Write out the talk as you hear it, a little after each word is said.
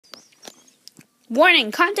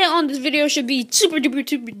Warning, content on this video should be super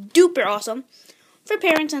duper awesome for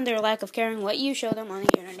parents and their lack of caring what you show them on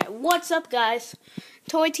the internet. What's up, guys?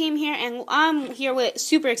 Toy Team here, and I'm here with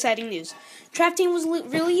super exciting news. Trap Team was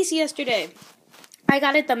released yesterday. I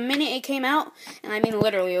got it the minute it came out, and I mean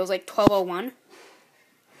literally, it was like 12:01.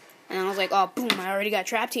 And I was like, oh, boom, I already got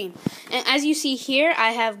Trap Team. And as you see here,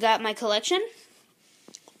 I have got my collection.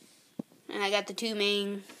 And I got the two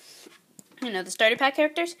main, the starter pack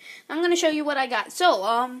characters. I'm going to show you what I got.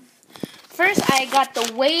 So, first I got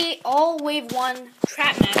the all Wave 1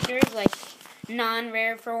 Trap Masters, like,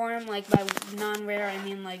 non-rare form. Like, by non-rare, I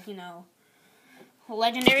mean, like,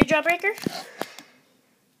 legendary Jawbreaker.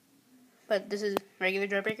 But this is regular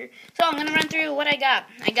Jawbreaker. So, I'm going to run through what I got.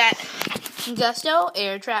 I got Gusto,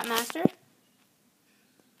 Air Trap Master.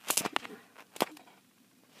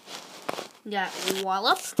 Got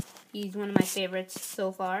Wallop. He's one of my favorites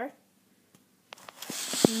so far.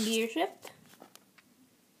 Gear Shift.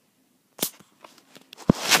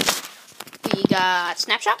 We got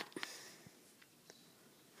Snapshot.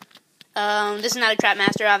 This is not a Trap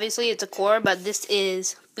Master, obviously. It's a core, but this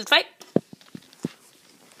is Boot Fight.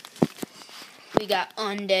 We got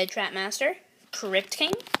Undead Trap Master. Crypt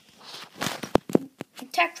King.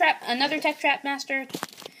 Another Tech Trap Master.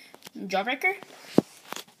 Jawbreaker.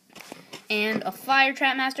 And a Fire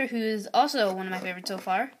Trap Master, who is also one of my favorites so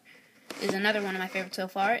far. Is another one of my favorites so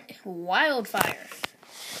far, Wildfire.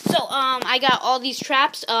 So, I got all these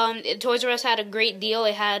traps. Toys R Us had a great deal.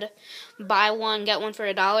 It had buy one, get one for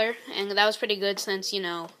 $1, and that was pretty good since,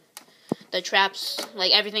 the traps,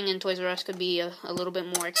 like everything in Toys R Us could be a little bit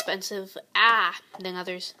more expensive, than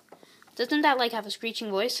others. Doesn't that, have a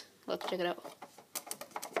screeching voice? Look, check it out.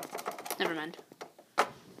 Never mind.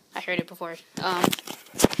 I heard it before.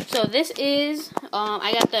 So this is,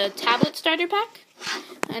 I got the tablet starter pack.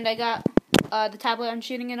 And I got the tablet I'm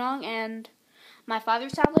shooting it on, and my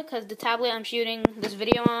father's tablet, because the tablet I'm shooting this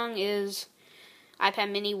video on is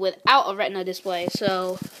iPad mini without a retina display.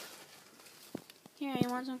 So, here, you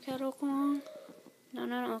want some kettle corn? No,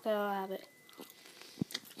 okay, I'll have it.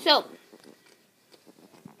 So,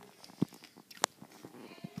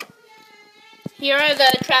 here are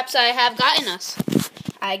the traps I have gotten us.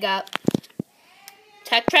 I got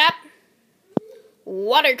Tech Trap,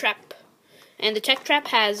 Water Trap. And the Tech Trap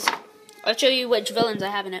has, I'll show you which villains I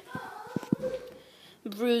have in it.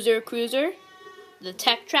 Bruiser Cruiser, the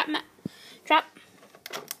Tech Trap, and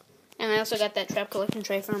I also got that trap collection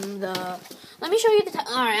tray from the, let me show you the,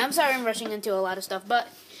 alright, I'm sorry I'm rushing into a lot of stuff, but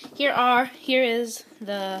here is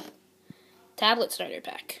the tablet starter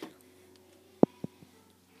pack.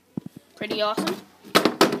 Pretty awesome.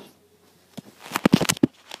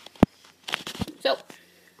 So,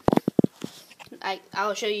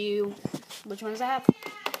 I'll show you which ones I have.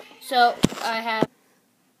 So, I have,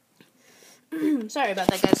 sorry about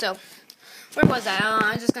that, guys. So, where was I?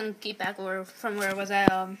 I'm just going to keep back from where was I?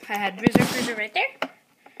 I had Bruiser Cruiser right there.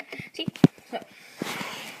 See? So,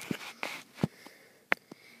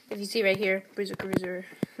 if you see right here, Bruiser Cruiser,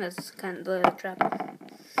 that's kind of the trap.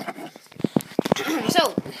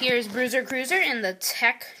 So, here's Bruiser Cruiser in the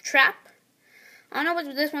Tech Trap. I don't know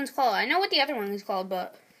what this one's called. I know what the other one is called,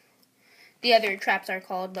 but the other traps are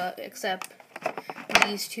called, but except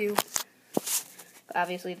these two.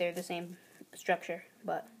 Obviously, they're the same structure,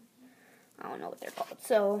 but I don't know what they're called.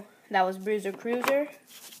 So, that was Bruiser Cruiser.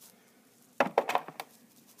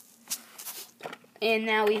 And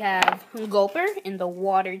now we have Gulper in the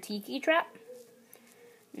Water Tiki Trap.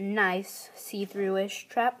 Nice see-through-ish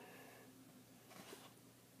trap.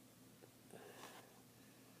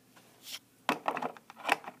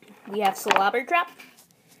 We have Slobber Trap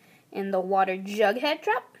in the Water Jughead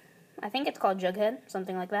Trap. I think it's called Jughead,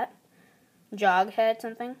 something like that. Joghead,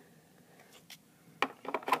 something.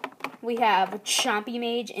 We have Chompy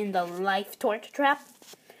Mage in the Life Torch Trap.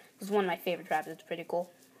 This is one of my favorite traps. It's pretty cool.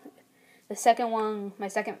 The second one,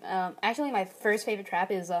 actually my first favorite trap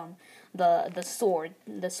is the sword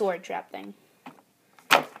trap thing.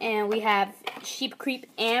 And we have Sheep Creep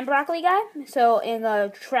and Broccoli Guy. So in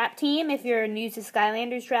the Trap Team, if you're new to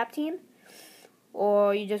Skylanders Trap Team,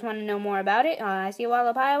 or you just want to know more about it, I see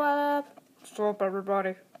Wallop, hi Wallop. Stop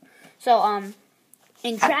everybody. So,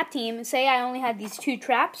 in Trap Team, say I only had these two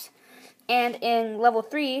traps, and in level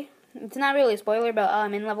 3, it's not really a spoiler,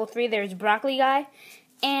 but in level 3 there's Broccoli Guy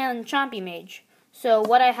and Chompy Mage. So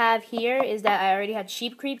what I have here is that I already had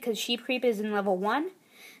Sheep Creep, because Sheep Creep is in level 1.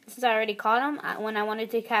 Since I already caught him, when I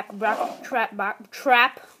wanted to trap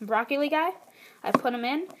Broccoli Guy, I put him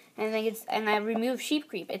in, and I removed Sheep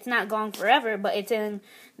Creep. It's not gone forever, but it's in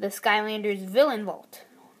the Skylanders Villain Vault.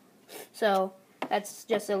 So, that's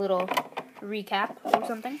just a little recap or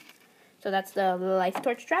something. So that's the life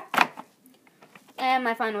torch trap. And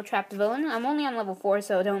my final trapped villain. I'm only on level 4,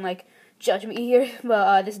 so don't like judge me here.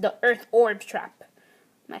 But this is the Earth Orb trap.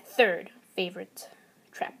 My third favorite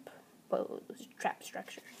trap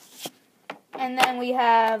structure. And then we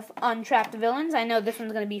have untrapped villains. I know this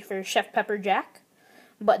one's going to be for Chef Pepper Jack,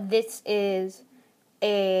 but this is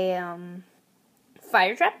a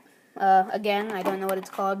fire trap. Again, I don't know what it's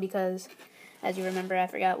called because, as you remember, I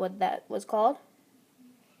forgot what that was called.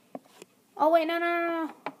 Oh wait,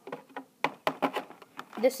 no.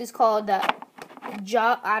 This is called the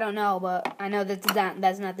jog. I don't know, but I know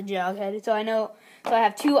that's not the joghead. So I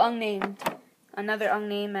have two unnamed. Another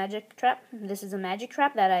unnamed magic trap. This is a magic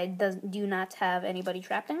trap that I do not have anybody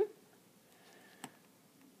trapped in.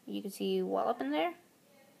 You can see Wallop in there.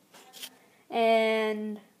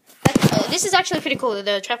 And this is actually pretty cool.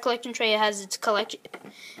 The trap collection tray has its question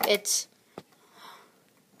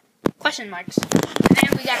marks. And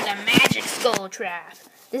then we got the magic skull trap.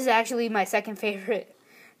 This is actually my second favorite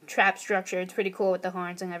trap structure. It's pretty cool with the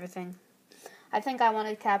horns and everything. I think I want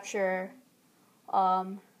to capture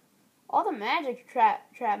all the magic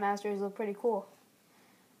trap masters look pretty cool.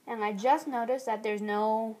 And I just noticed that there's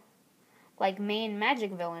no like main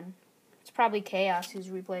magic villain. It's probably Chaos who's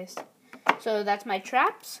replaced. So that's my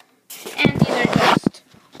traps. And these are just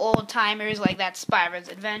old timers like that Spyro's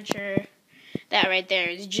Adventure. That right there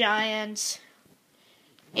is Giants.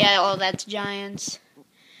 Yeah, all that's Giants.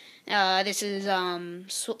 This is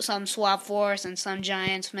some Swap Force and some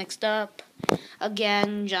Giants mixed up.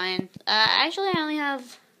 Again, Giant. Actually, I only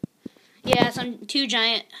have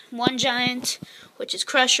one Giant, which is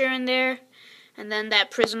Crusher in there, and then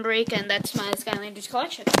that Prism Break, and that's my Skylanders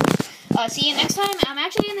collection. See you next time. I'm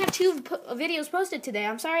actually going to have 2 videos posted today.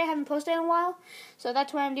 I'm sorry I haven't posted in a while, so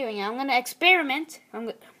that's what I'm doing. I'm going to experiment.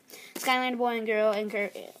 Skylander Boy and Girl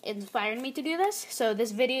inspired me to do this, so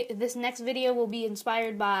this next video will be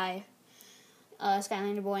inspired by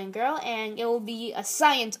Skylander Boy and Girl, and it will be a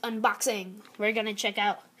science unboxing. We're going to check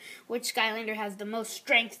out which Skylander has the most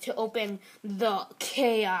strength to open the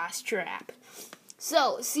Chaos Trap.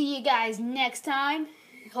 So, see you guys next time.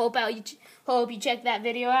 Hope you check that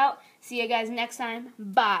video out. See you guys next time.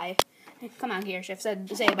 Bye. Come on here, Chef. Say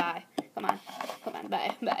bye. Come on.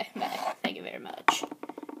 Bye. Thank you very much.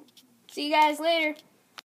 See you guys later.